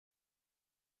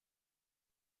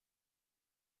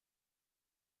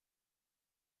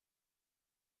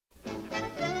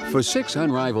For 6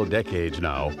 unrivaled decades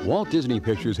now, Walt Disney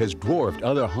Pictures has dwarfed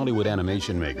other Hollywood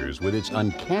animation makers with its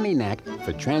uncanny knack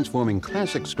for transforming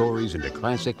classic stories into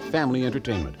classic family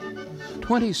entertainment.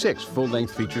 26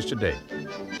 full-length features to date,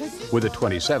 with a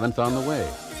 27th on the way.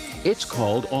 It's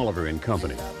called Oliver and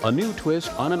Company, a new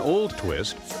twist on an old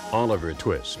twist, Oliver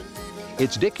Twist.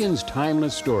 It's Dickens'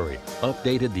 timeless story,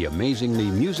 updated the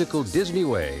amazingly musical Disney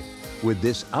way, with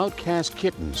this outcast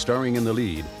kitten starring in the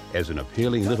lead as an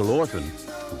appealing little orphan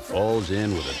who falls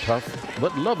in with a tough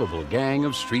but lovable gang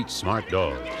of street-smart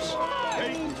dogs.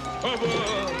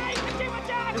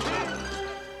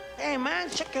 Hey, man,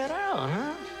 check it out,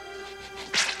 huh?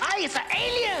 Hey, it's an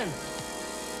alien!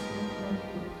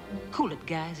 Cool it,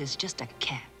 guys. It's just a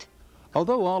cat.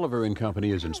 Although Oliver and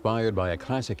Company is inspired by a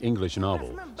classic English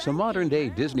novel, some modern-day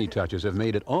Disney touches have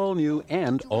made it all new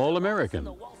and all American.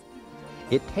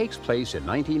 It takes place in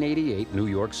 1988 New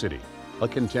York City, a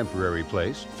contemporary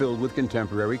place filled with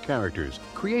contemporary characters,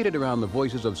 created around the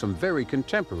voices of some very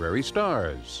contemporary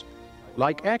stars,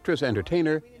 like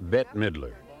actress-entertainer Bette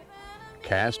Midler,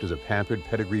 cast as a pampered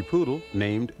pedigree poodle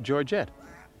named Georgette,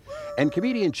 and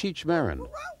comedian Cheech Marin,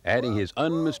 adding his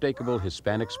unmistakable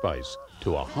Hispanic spice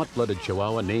to a hot-blooded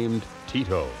Chihuahua named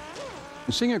Tito.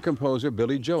 Singer-composer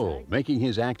Billy Joel making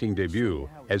his acting debut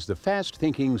as the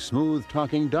fast-thinking,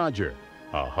 smooth-talking Dodger,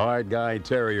 a hard guy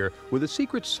terrier with a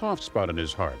secret soft spot in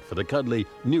his heart for the cuddly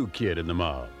new kid in the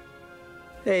mob.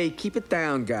 Hey, keep it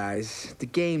down, guys. The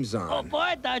game's on. Oh,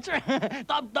 boy, Dodger.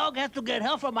 Top dog has to get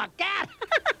help from a cat.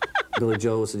 Billy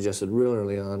Joel was suggested real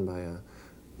early on by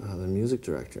the music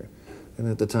director. And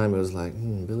at the time, it was like,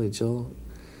 Billy Joel,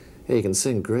 hey, he can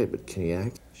sing great, but can he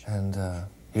act? And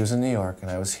he was in New York, and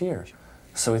I was here.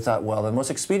 So we thought, well, the most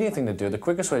expedient thing to do, the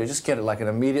quickest way to just get like an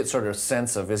immediate sort of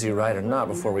sense of is he right or not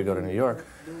before we go to New York,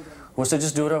 was to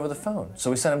just do it over the phone.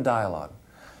 So we sent him dialogue.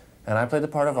 And I played the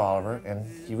part of Oliver, and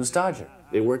he was Dodger.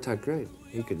 It worked out great.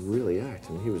 He could really act,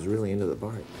 and he was really into the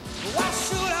part. Why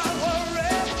should I worry?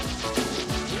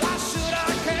 Why should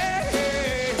I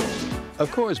care? Of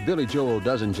course, Billy Joel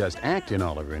doesn't just act in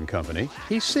Oliver and Company,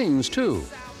 he sings too.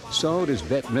 So does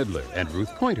Bette Midler and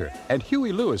Ruth Pointer, and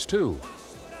Huey Lewis too,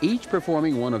 each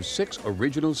performing one of 6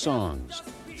 original songs,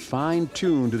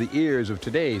 fine-tuned to the ears of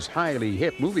today's highly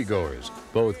hip moviegoers,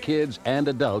 both kids and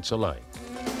adults alike.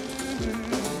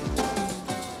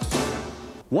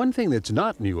 One thing that's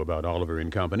not new about Oliver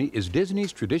and Company is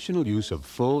Disney's traditional use of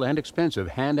full and expensive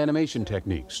hand animation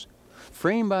techniques.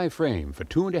 Frame by frame for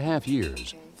 2.5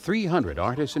 years, 300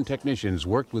 artists and technicians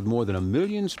worked with more than 1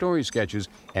 million story sketches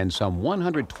and some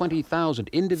 120,000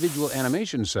 individual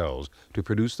animation cells to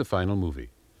produce the final movie.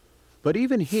 But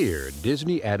even here,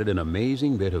 Disney added an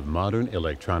amazing bit of modern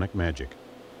electronic magic.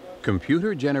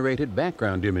 Computer-generated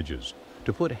background images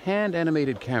to put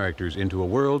hand-animated characters into a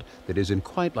world that isn't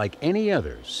quite like any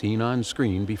other seen on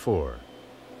screen before.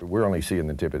 We're only seeing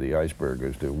the tip of the iceberg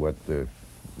as to what the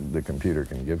computer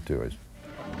can give to us.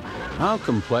 How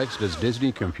complex does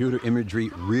Disney computer imagery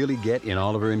really get in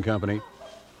Oliver and Company?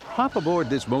 Hop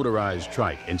aboard this motorized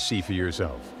trike and see for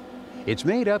yourself. It's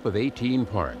made up of 18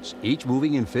 parts, each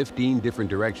moving in 15 different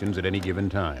directions at any given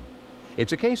time.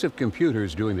 It's a case of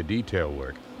computers doing the detail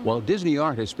work, while Disney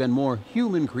artists spend more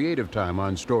human creative time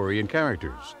on story and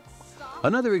characters.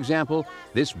 Another example,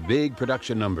 this big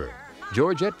production number,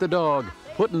 Georgette the dog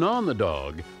putting on the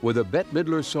dog with a Bette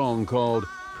Midler song called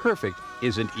Perfect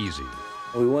Isn't Easy.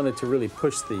 We wanted to really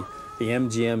push the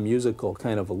MGM musical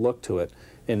kind of a look to it.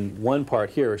 In one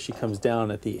part here, she comes down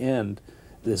at the end,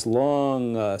 this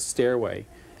long stairway,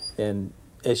 and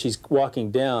as she's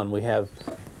walking down, we have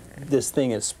this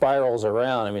thing that spirals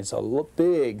around. I mean, it's a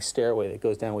big stairway that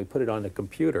goes down. We put it on the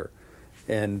computer,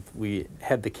 and we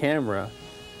had the camera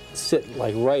sit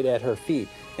like right at her feet,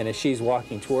 and as she's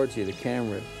walking towards you, the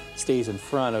camera stays in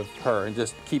front of her and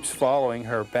just keeps following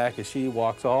her back as she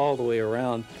walks all the way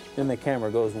around. Then the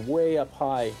camera goes way up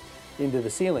high into the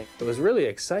ceiling. It was really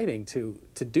exciting to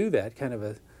do that kind of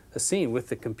a scene with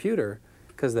the computer,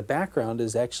 because the background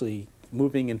is actually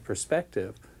moving in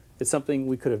perspective. It's something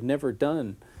we could have never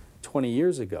done 20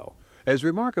 years ago. As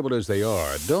remarkable as they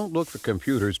are, don't look for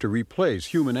computers to replace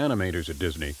human animators at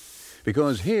Disney,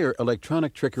 because here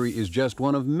electronic trickery is just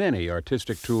one of many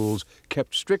artistic tools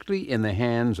kept strictly in the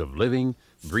hands of living,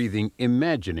 breathing,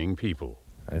 imagining people.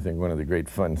 I think one of the great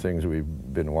fun things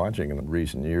we've been watching in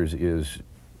recent years is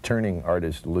turning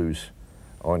artists loose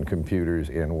on computers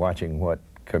and watching what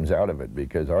comes out of it,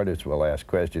 because artists will ask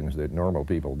questions that normal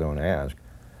people don't ask.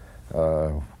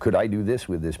 Could I do this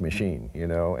with this machine, you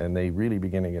know? And they really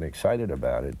begin to get excited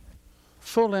about it.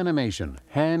 Full animation,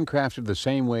 handcrafted the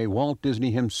same way Walt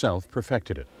Disney himself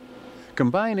perfected it.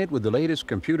 Combine it with the latest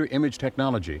computer image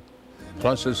technology,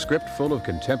 plus a script full of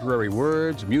contemporary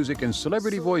words, music, and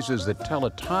celebrity voices that tell a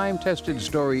time-tested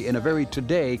story in a very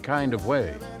today kind of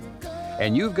way.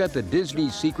 And you've got the Disney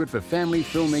secret for family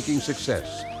filmmaking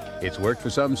success. It's worked for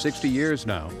some 60 years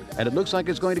now, and it looks like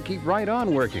it's going to keep right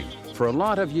on working for a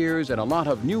lot of years and a lot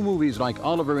of new movies like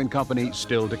Oliver and Company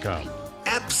still to come.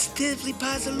 Absolutely,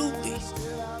 positively.